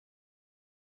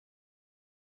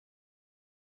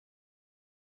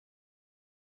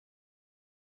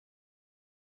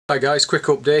Hi guys, quick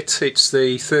update. It's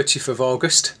the 30th of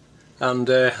August and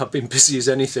I've been busy as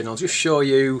anything. I'll just show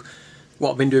you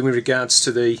what I've been doing with regards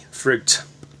to the fruit.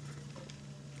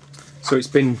 So it's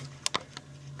been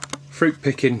fruit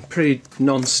picking pretty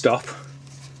non-stop.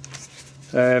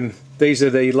 These are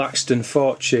the Laxton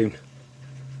Fortune.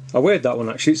 I weighed that one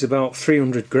actually, it's about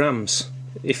 300 grams.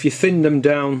 If you thin them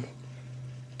down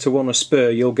to one a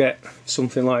spur you'll get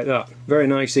something like that. Very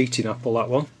nice eating apple, that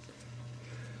one.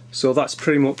 So that's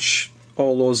pretty much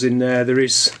all those in there. There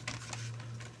is,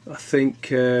 I think,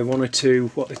 one or two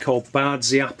what they call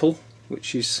Bardsey apple,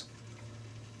 which is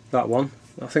that one.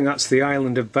 I think that's the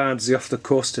island of Bardsey off the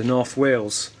coast of North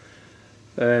Wales.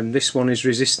 This one is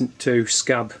resistant to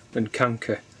scab and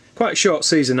canker. Quite a short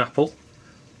season apple,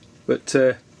 but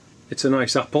it's a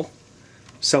nice apple.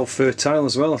 Self-fertile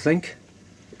as well, I think.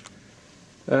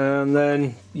 And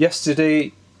then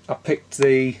yesterday I picked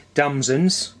the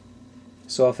damsons.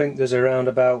 So I think there's around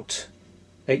about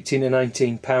 18 or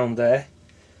 19 pound there.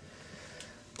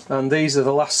 And these are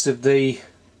the last of the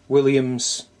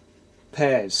Williams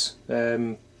pears.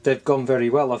 They've gone very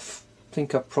well. I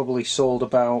think I've probably sold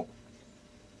about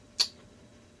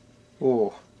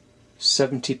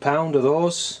 70 pound of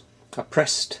those. I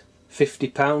pressed 50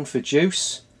 pound for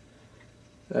juice.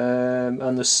 And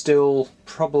there's still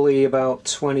probably about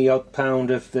 20 odd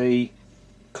pound of the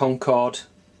Concord,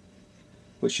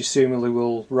 which assumably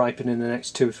will ripen in the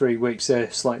next 2 or 3 weeks there,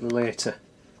 slightly later.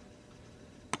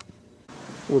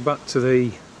 We're back to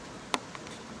the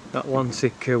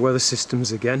Atlantic weather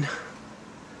systems again,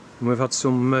 and we've had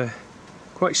some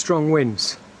quite strong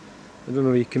winds. I don't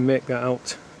know if you can make that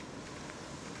out.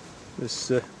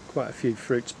 There's quite a few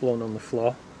fruits blown on the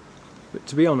floor, but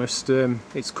to be honest,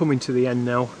 it's coming to the end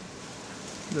now.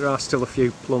 There are still a few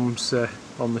plums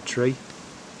on the tree,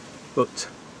 but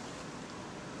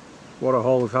what a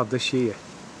haul we've had this year.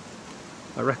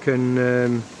 I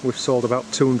reckon we've sold about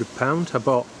 £200. I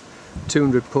bought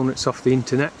 200 punnets off the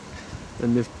internet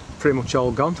and they've pretty much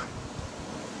all gone.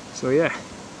 So yeah,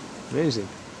 amazing.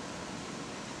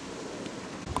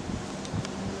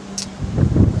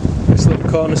 This little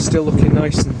corner's still looking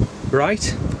nice and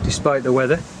bright despite the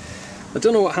weather. I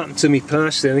don't know what happened to me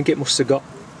parsley. I think it must have got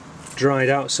dried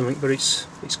out or something, but it's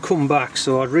come back,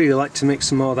 so I'd really like to make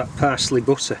some more of that parsley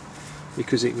butter,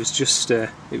 because it was just,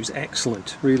 it was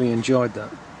excellent. Really enjoyed that.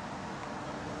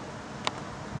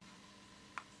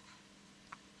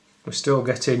 We're still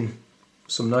getting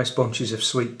some nice bunches of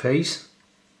sweet peas.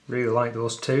 Really like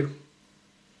those too.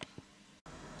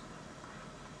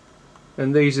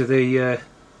 And these are the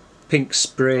pink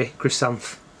spray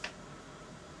chrysanth.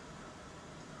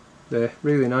 They're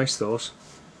really nice, those.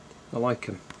 I like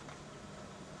them.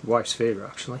 Wife's favourite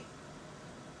actually.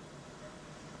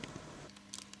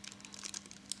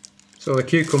 So the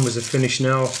cucumbers are finished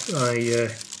now. I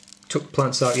took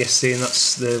plants out yesterday and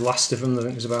that's the last of them. I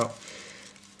think there's about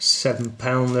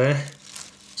 £7 there.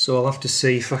 So I'll have to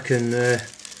see if I can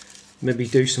maybe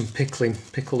do some pickling,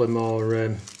 pickle them,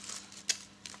 or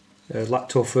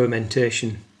lacto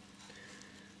fermentation,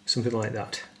 something like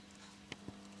that.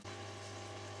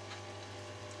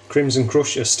 Crimson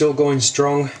Crush are still going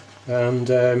strong,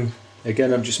 and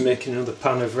again I'm just making another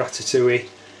pan of ratatouille.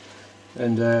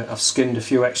 And I've skinned a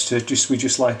few extra, we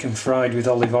just like them fried with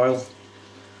olive oil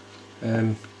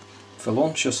for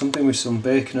lunch or something, with some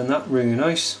bacon and that. Really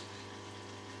nice.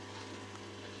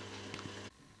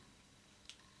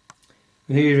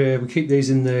 And here we keep these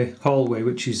in the hallway,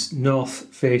 which is north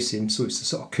facing, so it's the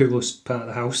sort of coolest part of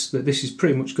the house. But this is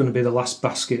pretty much going to be the last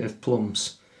basket of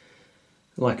plums.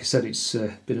 Like I said, it's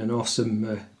been an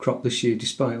awesome crop this year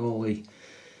despite all the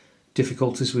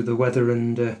difficulties with the weather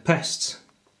and pests.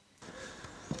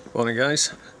 Morning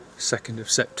guys, 2nd of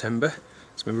September.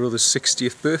 It's my brother's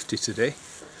 60th birthday today.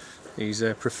 He's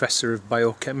a professor of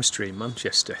biochemistry in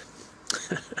Manchester.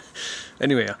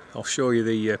 Anyway, I'll show you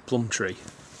the plum tree.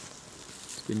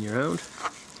 Spin you around.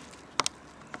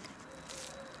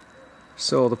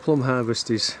 So the plum harvest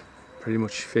is pretty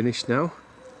much finished now.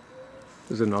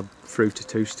 There's an odd fruit or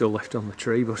two still left on the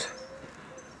tree, but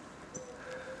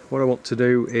what I want to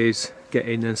do is get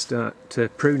in and start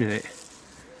pruning it.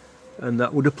 And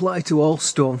that would apply to all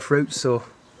stone fruits, so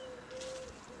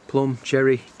plum,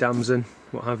 cherry, damson,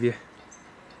 what have you.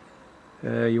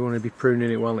 You want to be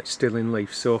pruning it while it's still in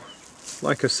leaf. So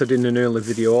like I said in an earlier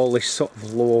video, all this sort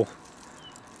of low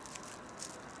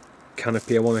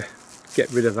canopy, I want to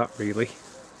get rid of that really.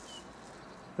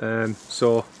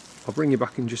 So I'll bring you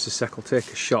back in just a sec. I'll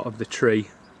take a shot of the tree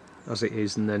as it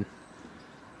is, and then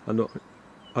I don't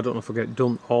know if I'll get it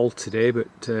done all today,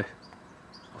 but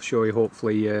I'll show you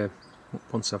hopefully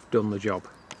once I've done the job.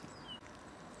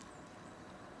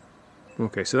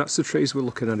 Okay, so that's the trees we're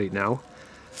looking at it now.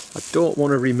 I don't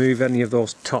want to remove any of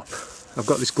those top. I've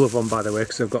got this glove on, by the way,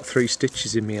 because I've got 3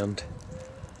 stitches in my hand.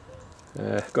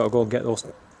 Got to go and get those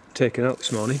taken out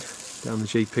this morning down the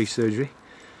GP surgery.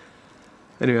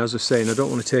 Anyway, as I was saying, I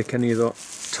don't want to take any of that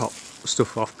top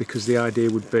stuff off, because the idea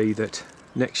would be that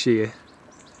next year,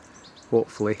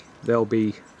 hopefully, they'll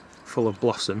be full of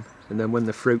blossom, and then when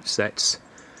the fruit sets,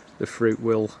 the fruit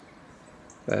will,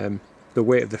 the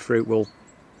weight of the fruit will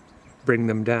bring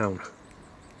them down.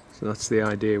 So that's the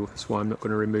idea. That's why I'm not going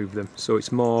to remove them. So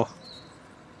it's more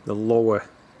the lower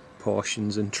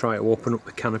portions and try to open up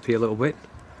the canopy a little bit.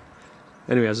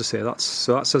 Anyway, as I say, that's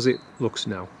as it looks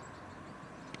now.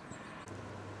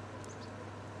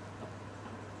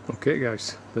 Okay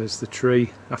guys, there's the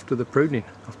tree after the pruning.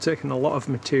 I've taken a lot of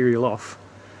material off.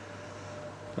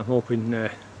 I'm hoping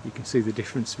you can see the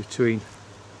difference between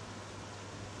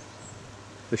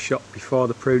the shot before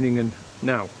the pruning and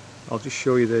now. I'll just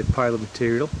show you the pile of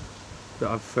material that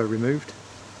I've removed.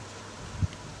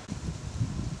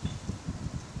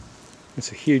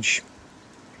 It's a huge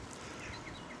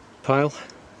pile.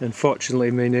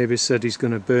 Unfortunately, my neighbour said he's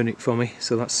going to burn it for me,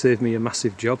 so that saved me a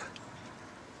massive job.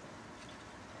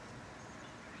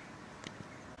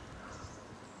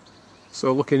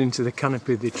 So looking into the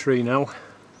canopy of the tree now,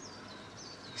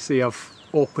 see I've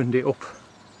opened it up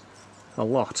a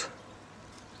lot,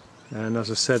 and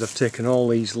as I said, I've taken all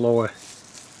these the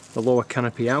lower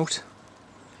canopy out,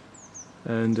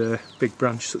 and a big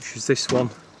branch such as this one.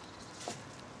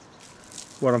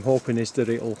 What I'm hoping is that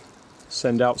it'll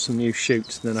send out some new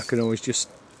shoots, and then I can always just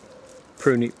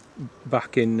prune it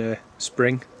back in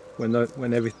spring when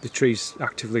the tree's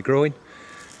actively growing.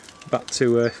 Back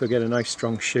to if I get a nice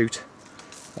strong shoot,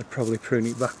 I'd probably prune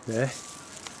it back there.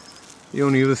 The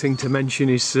only other thing to mention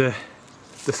is the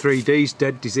 3Ds,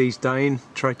 dead, diseased, dying.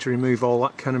 Try to remove all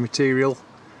that kind of material,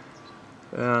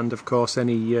 and of course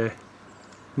any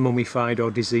mummified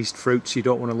or diseased fruits, you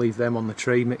don't want to leave them on the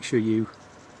tree. Make sure you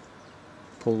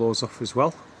pull those off as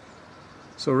well.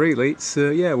 So really it's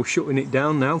yeah, we're shutting it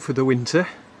down now for the winter.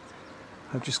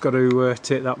 I've just got to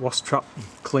take that wasp trap and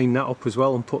clean that up as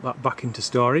well and put that back into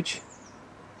storage.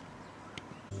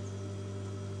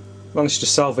 Managed to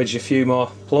salvage a few more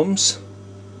plums.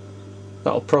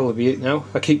 That'll probably be it now.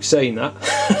 I keep saying that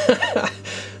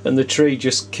and the tree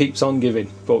just keeps on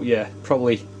giving, but yeah,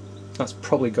 that's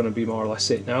probably going to be more or less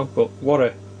it now. But what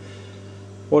a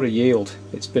yield.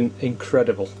 It's been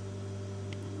incredible.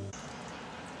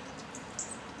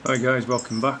 Hi guys,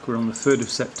 welcome back. We're on the 3rd of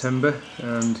September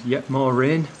and yet more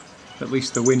rain. At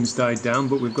least the wind's died down,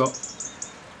 but we've got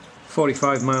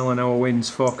 45-mile-an-hour winds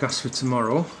forecast for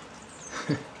tomorrow.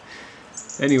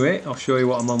 Anyway, I'll show you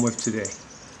what I'm on with today.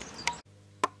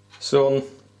 So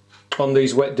on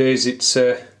these wet days, it's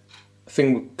the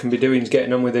thing we can be doing is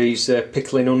getting on with these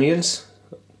pickling onions.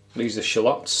 These are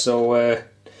shallots. So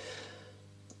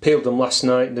peeled them last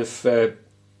night. They've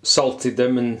salted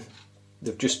them, and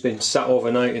they've just been sat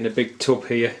overnight in a big tub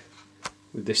here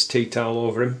with this tea towel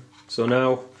over them. So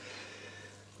now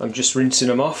I'm just rinsing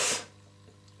them off,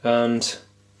 and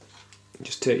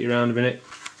just take you around a minute.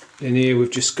 In here we've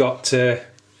just got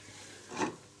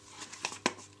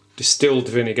distilled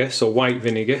vinegar, so white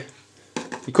vinegar.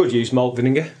 You could use malt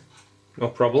vinegar, no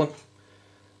problem.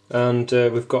 And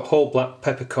we've got whole black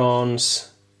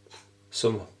peppercorns,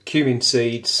 some cumin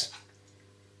seeds,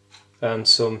 and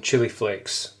some chili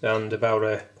flakes, and about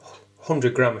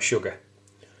 100 grams of sugar.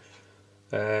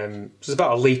 So there's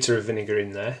about 1 litre of vinegar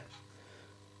in there.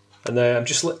 And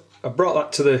I brought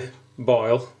that to the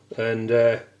boil, and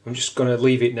I'm just going to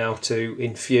leave it now to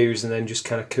infuse and then just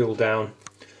kind of cool down.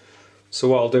 So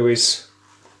what I'll do is,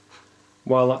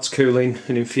 while that's cooling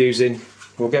and infusing,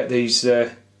 we'll get these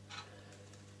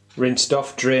rinsed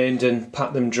off, drained and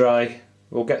pat them dry.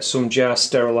 We'll get some jars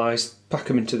sterilised, pack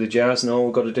them into the jars, and all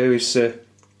we've got to do is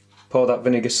pour that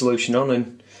vinegar solution on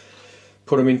and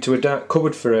put them into a dark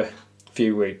cupboard for a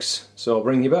few weeks. So I'll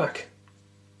bring you back.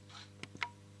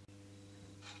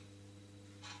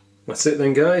 That's it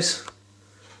then guys,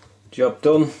 job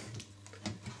done.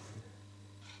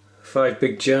 5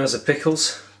 big jars of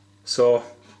pickles, so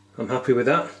I'm happy with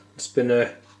that. It's been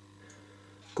a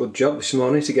good job this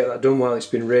morning to get that done while it's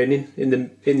been raining. In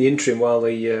the interim, while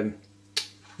the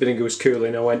vinegar was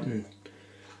cooling, I went and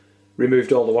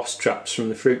removed all the wasp traps from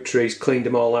the fruit trees, cleaned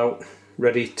them all out,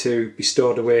 ready to be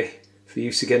stored away for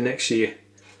use again next year.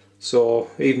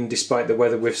 So even despite the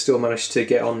weather, we've still managed to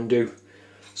get on and do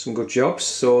some good jobs.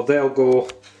 So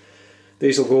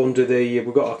these will go under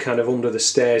we've got a kind of under the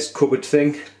stairs cupboard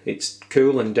thing. It's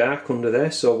cool and dark under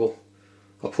there, so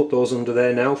I'll put those under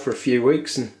there now for a few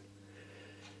weeks, and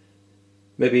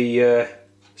maybe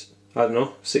I don't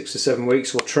know, 6 to 7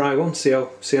 weeks, we'll try one, see how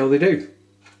they do.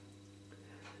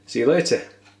 See you later.